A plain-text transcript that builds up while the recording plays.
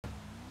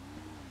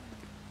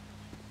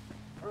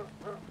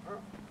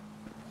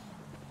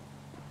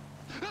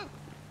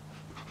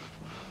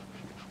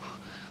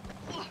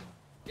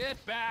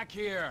Get back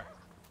here!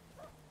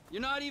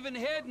 You're not even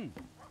hidden!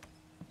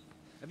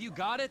 Have you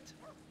got it?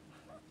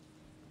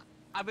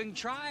 I've been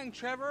trying,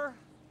 Trevor.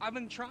 I've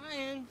been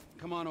trying.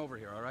 Come on over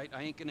here, all right?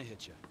 I ain't gonna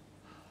hit you.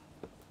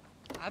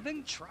 I've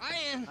been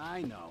trying.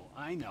 I know,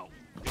 I know.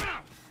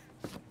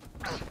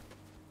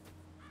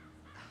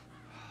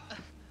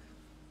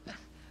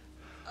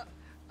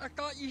 I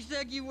thought you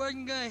said you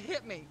wasn't gonna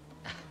hit me.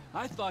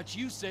 I thought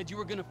you said you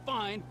were gonna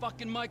find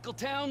fucking Michael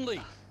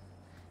Townley.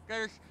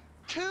 There's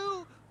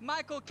two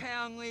Michael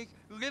Townleys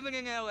living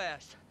in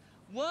LS.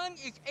 One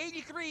is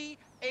 83,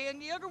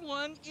 and the other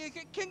one is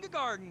at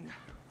kindergarten.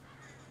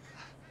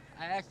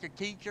 I asked the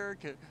teacher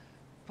to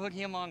put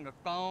him on the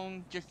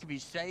phone just to be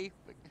safe,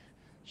 but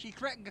she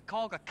threatened to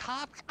call the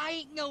cops. I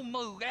ain't no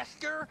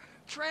molester,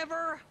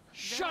 Trevor.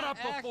 Shut up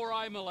before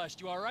I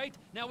molest you, all right?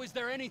 Now, is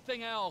there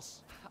anything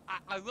else?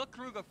 I looked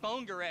through the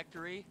phone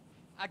directory.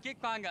 I did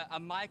find a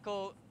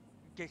Michael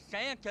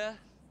DeSanta,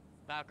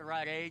 about the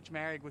right age,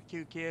 married with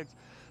 2 kids.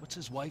 What's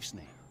his wife's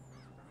name?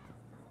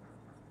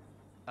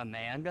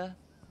 Amanda?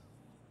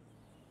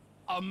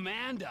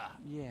 Amanda?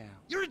 Yeah.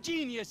 You're a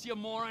genius, you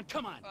moron.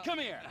 Come on, come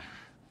here.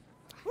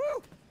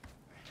 Woo!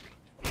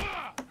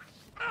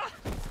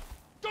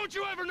 Don't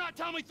you ever not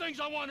tell me things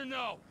I want to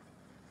know!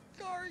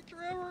 Sorry,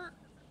 Trevor.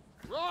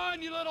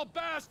 Run, you little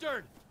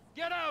bastard!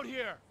 Get out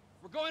here!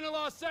 We're going to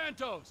Los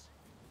Santos.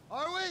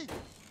 Are we?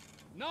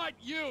 Not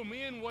you,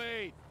 me and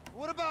Wade.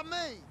 What about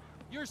me?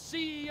 You're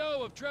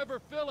CEO of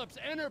Trevor Phillips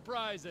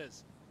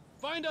Enterprises.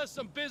 Find us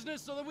some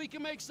business so that we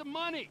can make some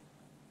money.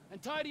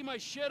 And tidy my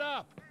shit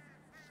up.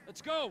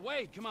 Let's go,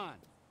 Wade, come on.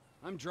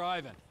 I'm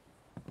driving.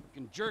 You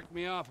can jerk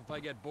me off if I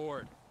get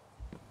bored.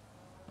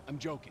 I'm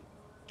joking.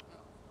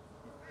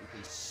 You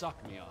can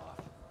suck me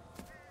off.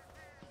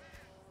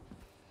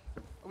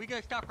 Are we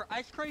gonna stop for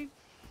ice cream?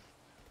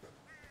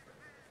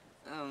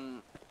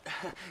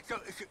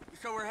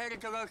 So we're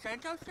headed to Los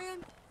Santos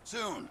then?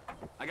 Soon.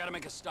 I gotta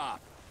make a stop.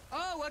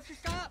 Oh, what's the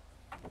stop?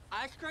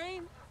 Ice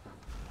cream?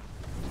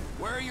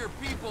 Where are your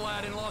people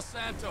at in Los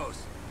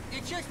Santos?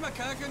 It's just my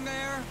cousin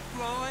there,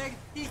 Floyd.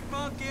 He's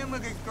bunked in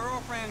with his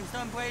girlfriend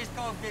someplace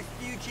called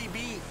Vespucci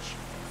Beach.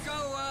 So,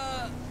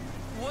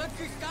 what's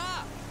the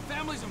stop?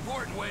 Family's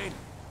important, Wade.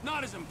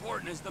 Not as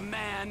important as the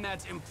man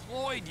that's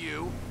employed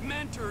you,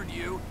 mentored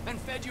you, and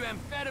fed you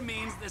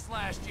amphetamines this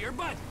last year,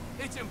 but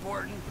it's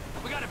important.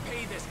 We gotta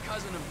pay this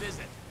cousin a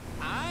visit.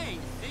 I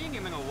ain't seen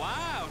him in a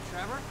while,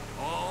 Trevor.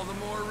 All the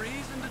more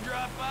reason to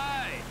drop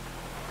by.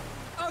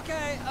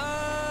 Okay,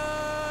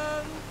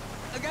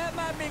 that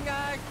might be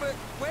nice, but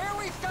where are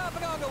we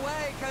stopping on the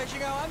way? Cause, you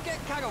know, I'm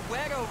getting kind of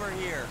wet over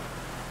here.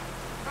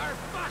 For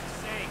fuck's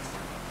sakes!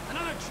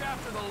 Another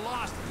chapter of the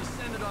lost that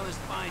descended on this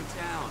fine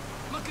town.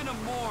 Looking to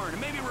mourn and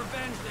maybe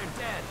revenge their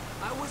dead.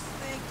 I was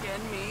thinking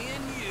me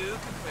and you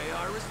could pay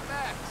our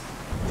respects.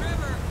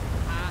 Trevor,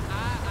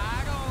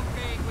 I don't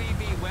think we'd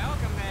be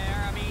welcome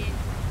there. I mean,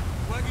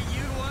 what do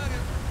you want to...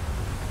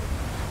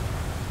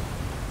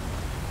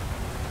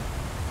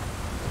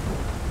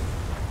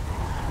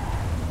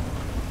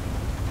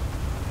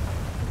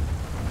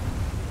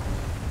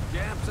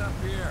 Camp's up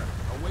here.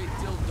 I'll wait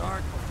till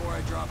dark before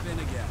I drop in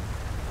again.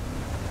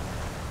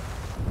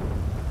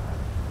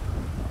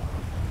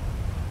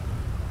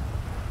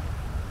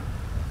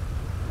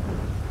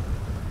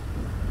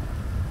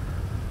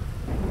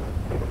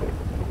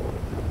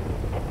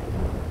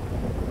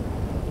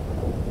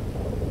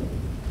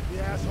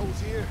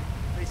 Here.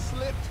 They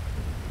slipped.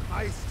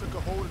 Ice took a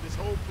hold of this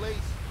whole place.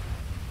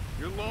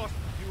 You're lost,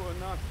 but you are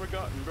not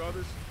forgotten,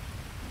 brothers.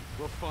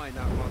 We'll find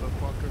that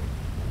motherfucker.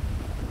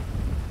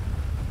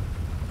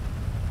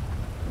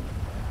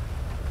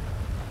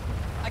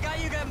 I got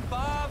you them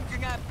bombs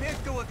and that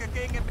pistol with the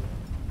thing and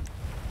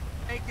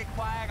make it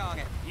quiet on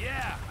it.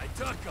 Yeah, I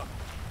took them.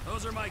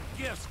 Those are my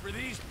gifts for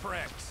these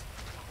pricks.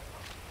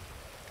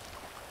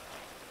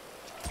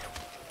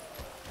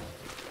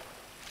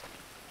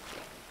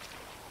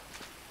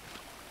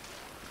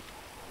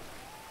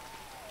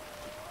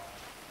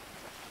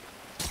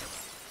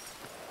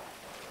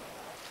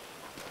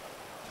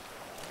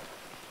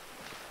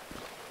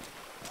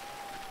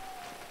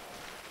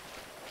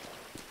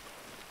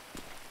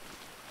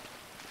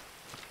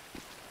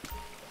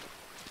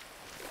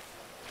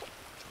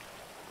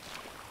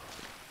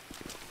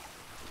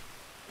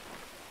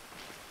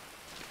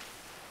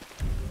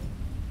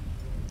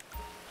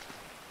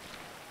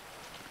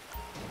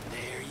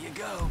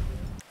 Go.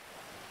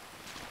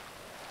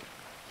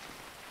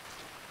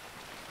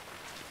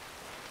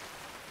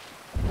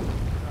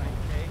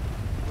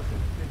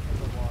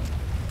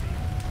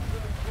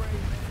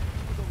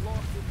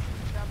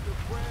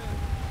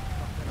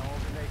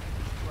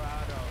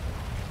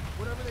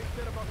 Whatever they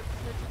said about the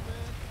snitches,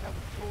 man, that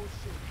was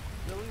bullshit.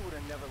 Billy would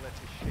have never let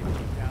this shit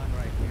go down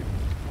right here.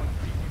 One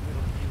creepy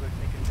little dealer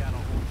taking down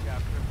a whole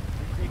chapter.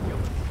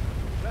 Ridiculous.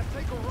 Let's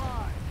take a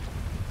ride.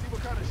 See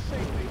what kind of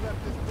shape they left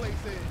this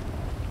place in.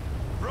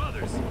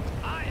 Brothers,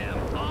 I am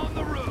on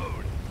the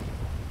road.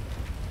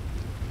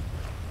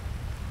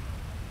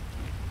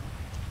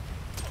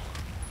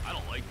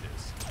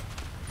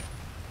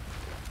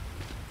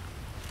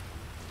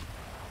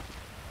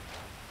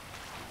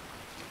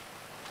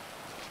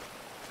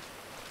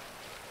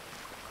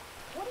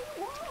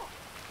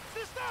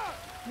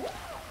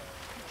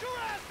 Get your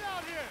ass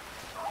out here!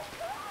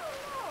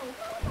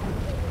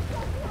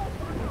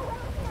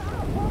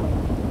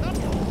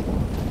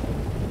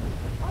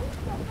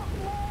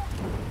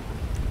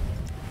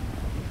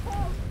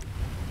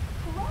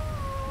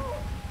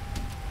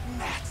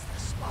 That's the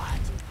spot.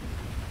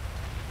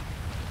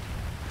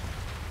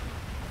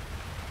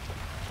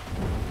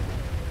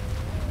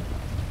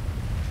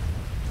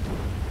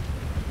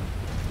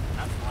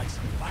 Nothing like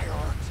some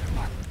fireworks in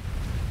my...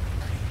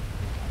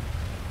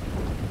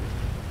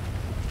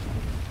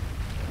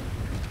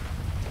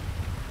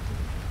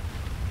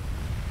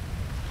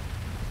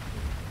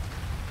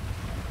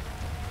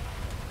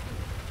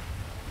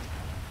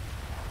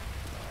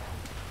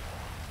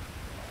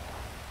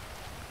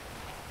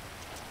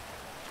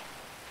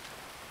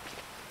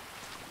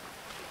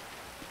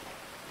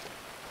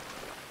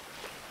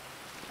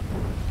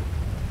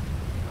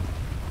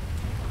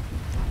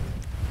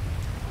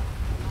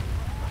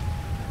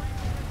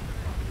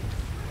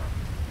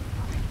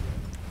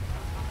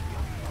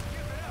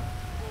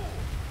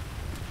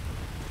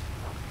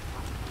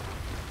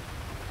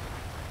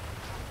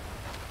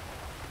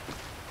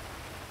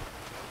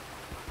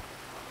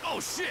 Oh,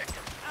 shit!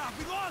 Ah,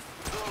 we lost!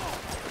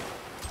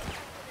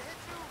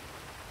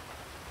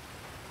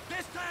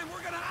 This time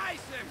we're gonna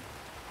ice him!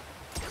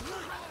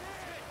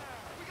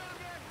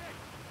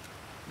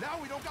 Now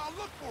we don't gotta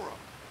look for him.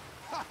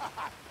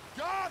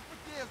 God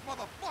forgives,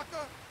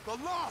 motherfucker.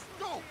 The lost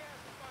go.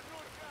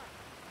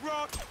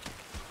 Rock!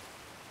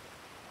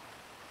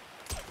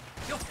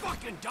 You'll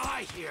fucking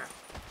die here!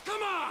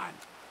 Come on!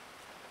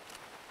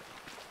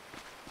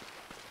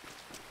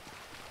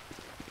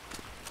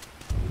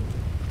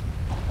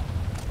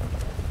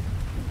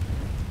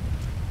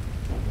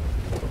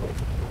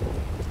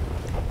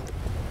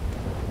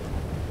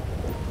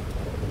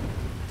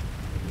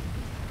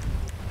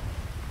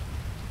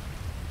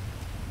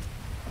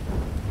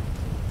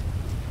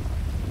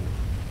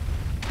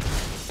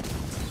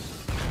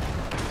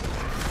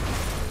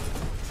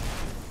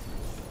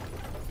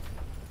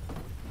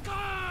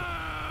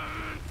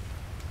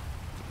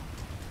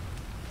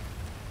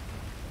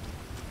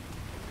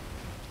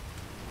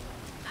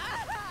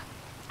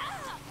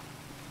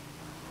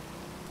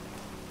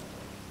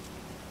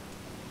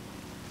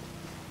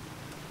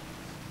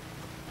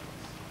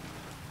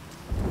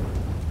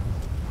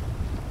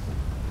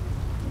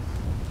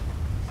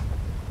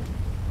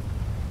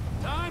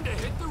 Time to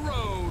hit the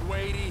road,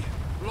 Wadey.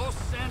 Los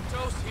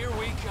Santos, here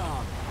we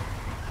come.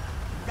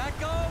 That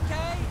go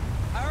okay?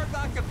 I heard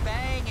lots of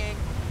banging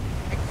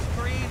and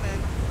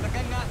screaming, but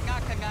then not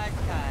the night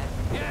time.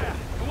 Yeah,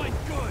 it went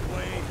good,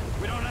 Wade.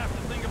 We don't have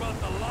to think about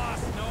the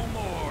loss no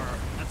more.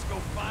 Let's go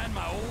find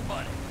my old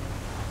buddy.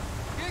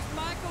 This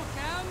Michael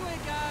Townley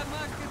guy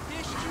must have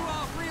pissed you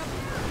off real...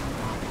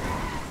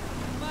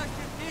 Must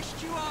have pissed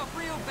you off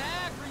real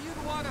bad for you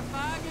to want to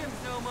find him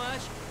so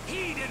much.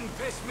 He didn't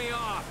piss me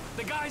off.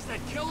 The guys that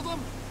killed him,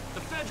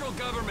 the federal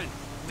government,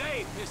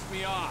 they pissed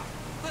me off.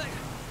 But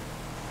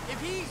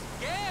if he's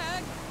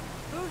dead,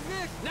 who's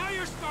this? Now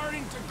you're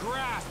starting to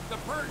grasp the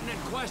pertinent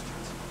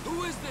questions.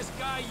 Who is this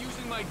guy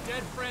using my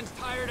dead friend's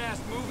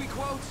tired-ass movie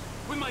quotes?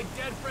 With my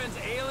dead friend's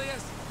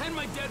alias? And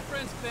my dead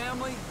friend's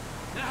family?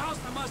 In a house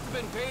that must have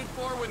been paid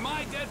for with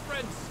my dead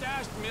friend's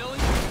stashed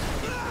millions?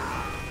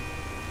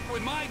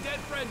 With my dead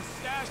friend's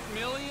stashed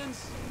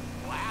millions?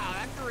 Wow,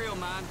 that's a real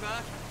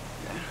mindfuck.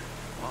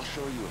 I'll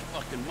show you a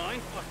fucking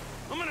mindfuck.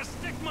 I'm gonna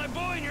stick my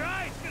boy in your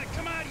eye. It's gonna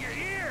come out of your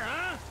ear,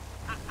 huh?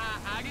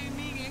 I didn't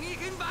mean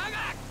anything by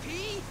that,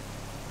 P.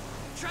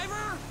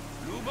 Trevor?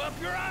 Lube up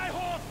your eye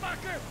hole,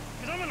 fucker!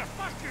 Cause I'm gonna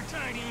fuck your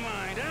tiny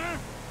mind, huh?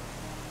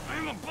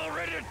 I'm about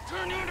ready to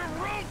turn you into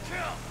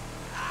roadkill!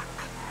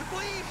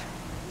 Please,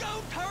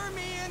 don't turn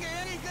me into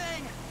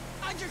anything.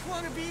 I just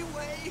want to be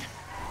Wade.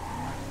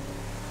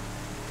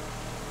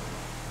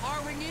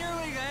 Are we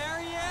nearly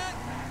there yet?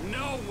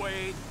 No,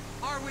 Wade.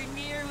 Are we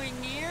nearly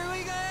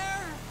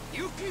there?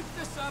 You keep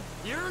this up,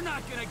 you're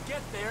not gonna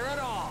get there at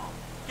all.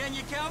 Can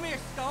you tell me a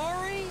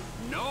story?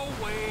 No,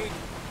 Wade.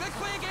 Let's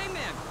play a game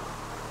then.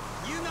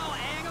 You know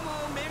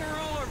animal,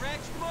 mineral, or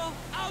vegetable?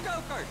 I'll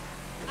go first.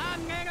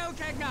 I'm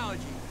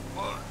nanotechnology.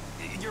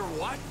 You're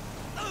what?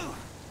 Ooh,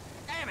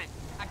 damn it.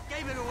 I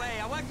gave it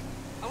away. I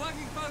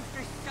wasn't supposed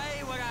to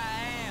say what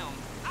I am.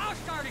 I'll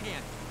start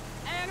again.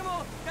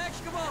 Animal,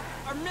 vegetable,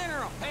 or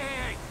mineral?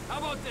 Hey, how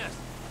about this?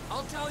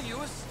 I'll tell you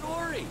a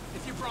story,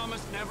 if you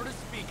promise never to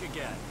speak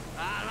again.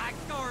 I like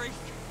stories.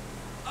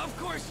 Of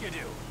course you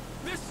do.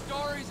 This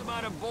story's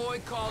about a boy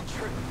called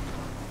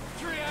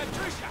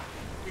Trisha.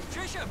 Is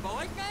Trisha a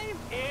boy's name?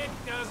 It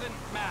doesn't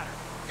matter.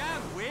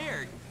 Sounds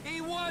weird.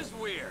 He was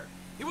weird.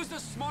 He was the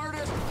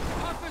smartest,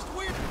 toughest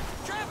weird...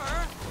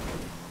 Trevor!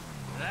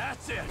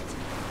 That's it.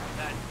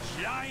 That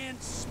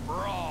giant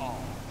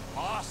sprawl.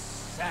 Los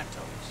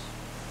Santos.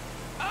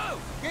 Oh!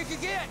 This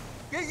is it!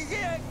 This is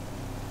it!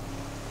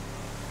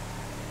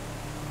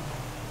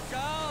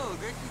 So,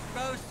 this is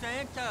Los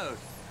Santos.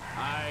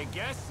 I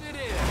guess it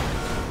is.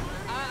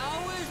 I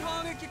always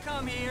wanted to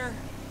come here.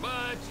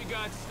 But you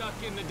got stuck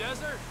in the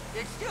desert.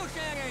 It's still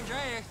San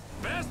Andreas.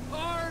 Best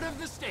part of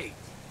the state.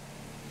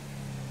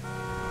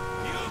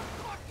 You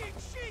fucking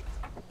shit!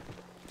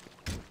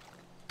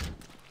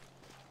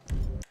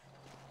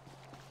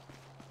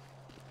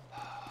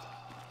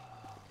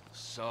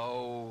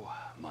 So,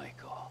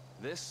 Michael,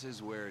 this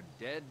is where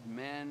dead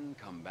men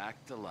come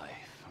back to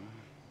life. Hmm?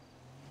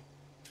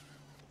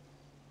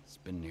 It's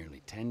been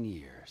nearly 10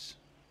 years.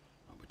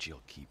 Oh, but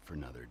you'll keep for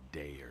another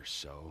day or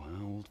so,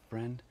 huh, old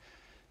friend?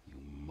 You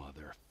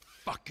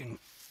motherfucking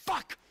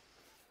fuck!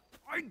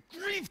 I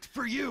grieved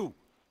for you!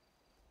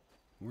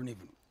 You weren't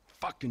even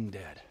fucking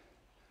dead.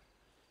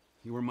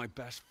 You were my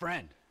best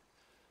friend.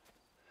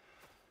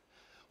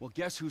 Well,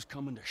 guess who's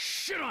coming to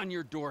shit on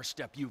your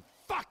doorstep, you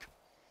fuck!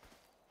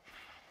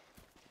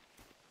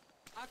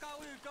 I thought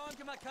we were going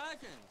to my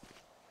cousin's.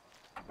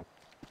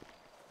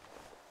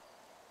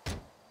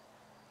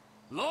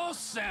 Los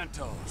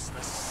Santos,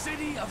 the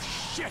city of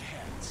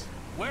shitheads.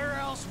 Where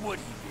else would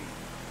he be?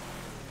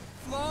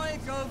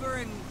 Floyd's over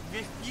in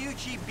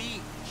Vespucci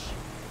Beach.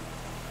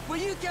 Will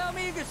you tell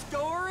me the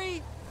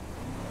story?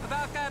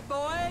 About that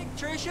boy,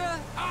 Trisha?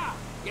 Ah!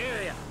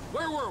 Yeah.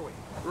 Where were we?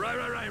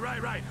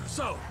 Right.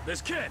 So,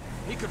 this kid,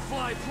 he could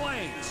fly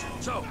planes.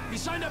 So, he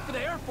signed up for the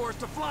Air Force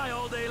to fly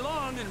all day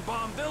long and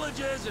bomb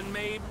villages and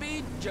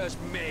maybe, just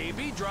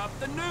maybe, drop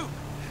the nuke.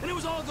 And it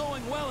was all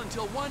going well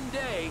until one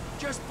day,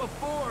 just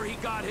before he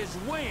got his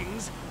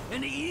wings,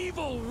 an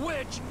evil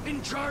witch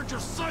in charge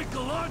of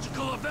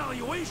psychological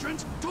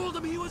evaluations told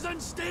him he was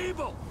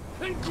unstable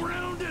and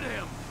grounded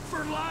him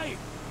for life.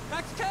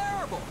 That's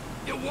terrible.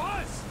 It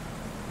was!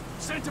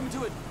 Sent him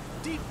to a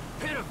deep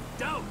pit of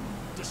doubt,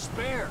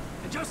 despair.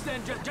 And just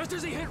then, just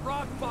as he hit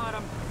rock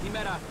bottom, he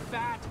met a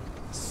fat,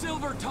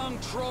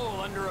 silver-tongued troll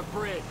under a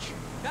bridge.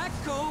 That's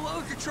cool. What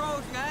was the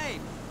troll's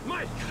name?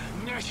 Mike!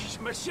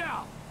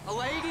 Michelle! A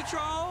lady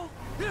troll?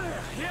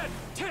 Yeah, he had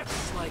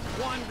tits like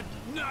one, but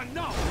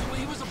no,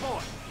 he was a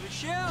boy.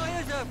 Michelle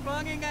is a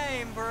funny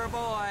name for a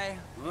boy.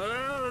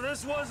 Well,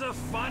 this was a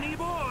funny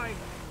boy.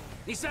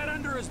 He sat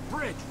under his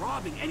bridge,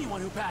 robbing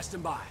anyone who passed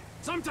him by.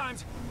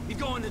 Sometimes he'd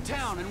go into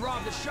town and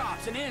rob the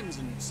shops and inns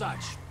and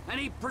such. And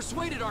he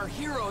persuaded our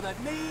hero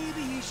that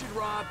maybe he should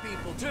rob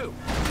people too.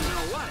 You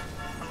know what?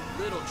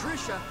 Little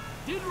Trisha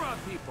did rob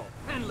people,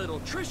 and little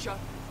Trisha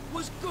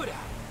was good at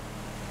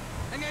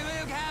it. And they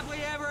lived happily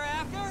ever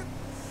after?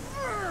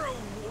 For a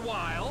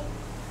while.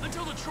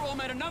 Until the troll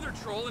met another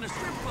troll in a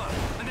strip club,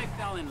 and they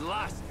fell in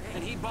lust,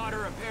 and he bought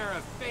her a pair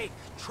of fake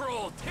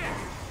troll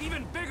tits,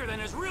 even bigger than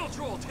his real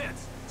troll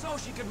tits, so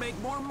she could make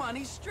more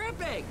money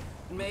stripping,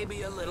 and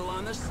maybe a little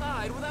on the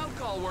side without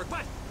call work,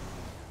 but...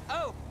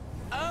 Oh!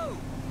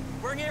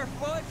 We're near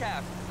Floyd's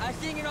house. I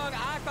seen it on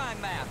iPhone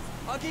maps.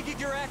 I'll give you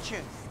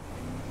directions.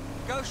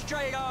 Go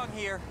straight on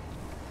here.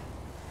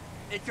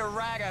 It's a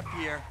right up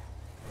here.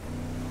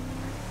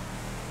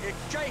 It's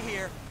straight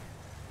here.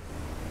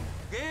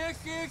 This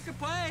is the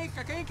place.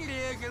 I think it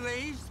is, at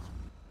least.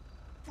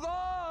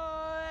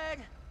 Floyd!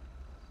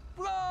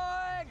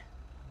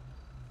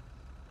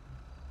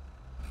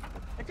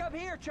 It's up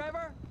here,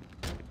 Trevor.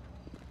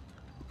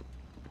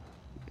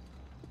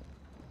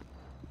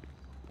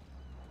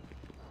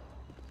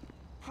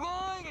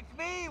 Floyd, it's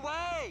me,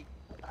 Wade.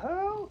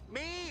 Who?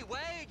 Me,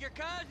 Wade, your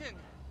cousin.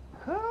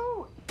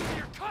 Who?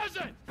 Your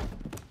cousin!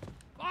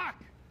 Fuck!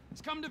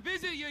 He's come to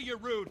visit you, you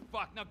rude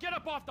fuck. Now get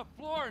up off the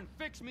floor and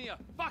fix me a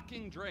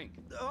fucking drink.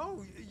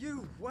 Oh,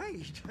 you,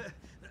 wait.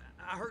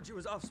 I heard you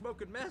was off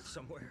smoking meth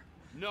somewhere.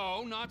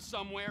 No, not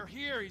somewhere.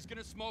 Here. He's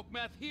gonna smoke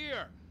meth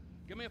here.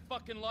 Give me a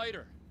fucking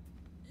lighter.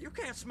 You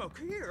can't smoke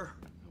here.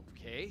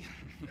 Okay.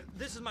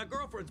 This is my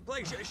girlfriend's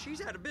place. She's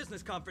at a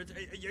business conference.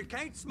 You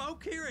can't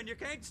smoke here and you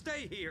can't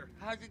stay here.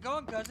 How's it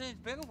going, cousin?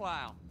 It's been a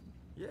while.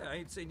 Yeah, I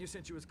ain't seen you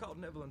since you was caught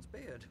in Evelyn's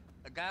bed.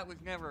 That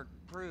was never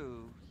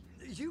proved.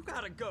 You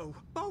gotta go,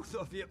 both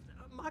of you.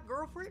 My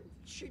girlfriend,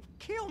 she'd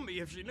kill me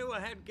if she knew I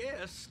had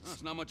guests. Well,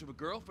 it's not much of a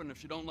girlfriend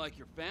if you don't like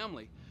your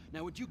family.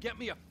 Now, would you get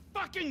me a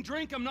fucking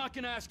drink? I'm not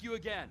gonna ask you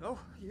again. Oh,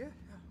 yeah,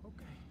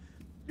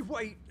 okay.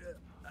 Wait,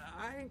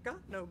 I ain't got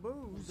no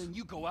booze. Then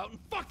you go out and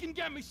fucking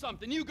get me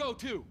something. You go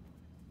too.